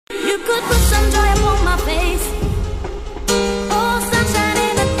You could put some joy upon my face. Oh, sunshine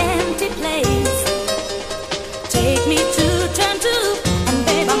in an empty place. Take me to turn two, and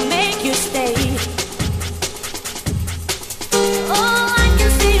babe, I'll make you stay. Oh, I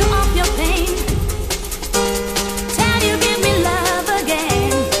can see you off your pain. Tell you give me love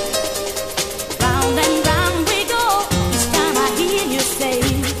again. Round and round we go. Each time I hear you say,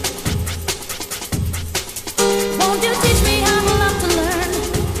 won't you teach me how to love to learn?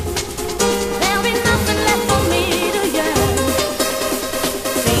 There'll be nothing left for me to yearn.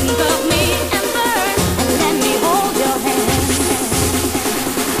 Think of me and burn, and let me hold your hand.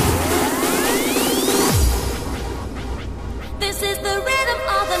 This is the rhythm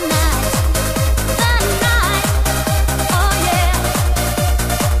of the night. The night, oh yeah.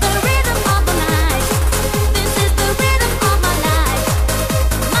 The rhythm of the night. This is the rhythm of my life.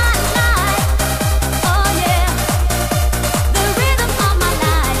 My life, oh yeah. The rhythm of my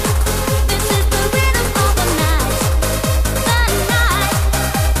life. This is the rhythm of the night. The night,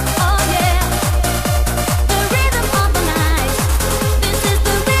 oh yeah. The rhythm of the night. This is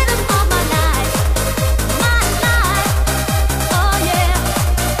the rhythm of my life. My life, oh yeah.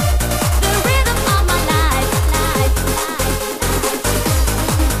 The rhythm of my life.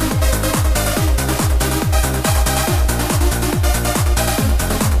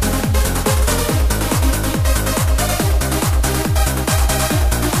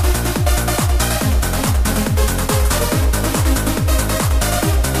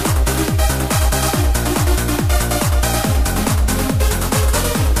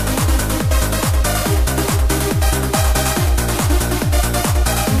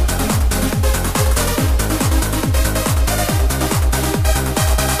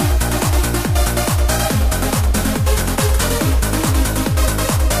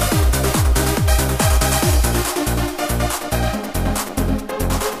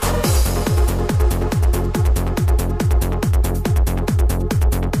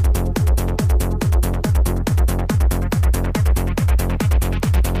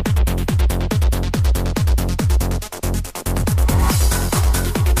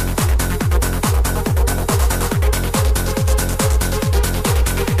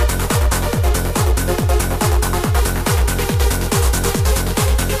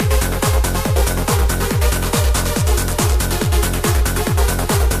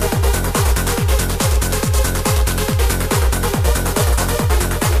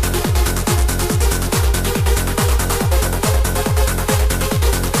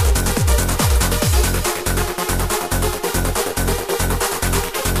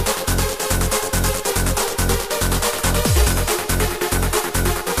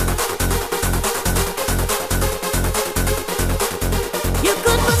 You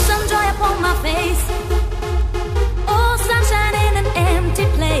could put some joy upon my face. Oh, sunshine in an empty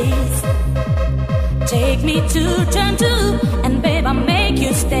place. Take me to turn two, and babe, I'll make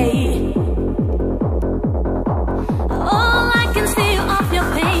you stay.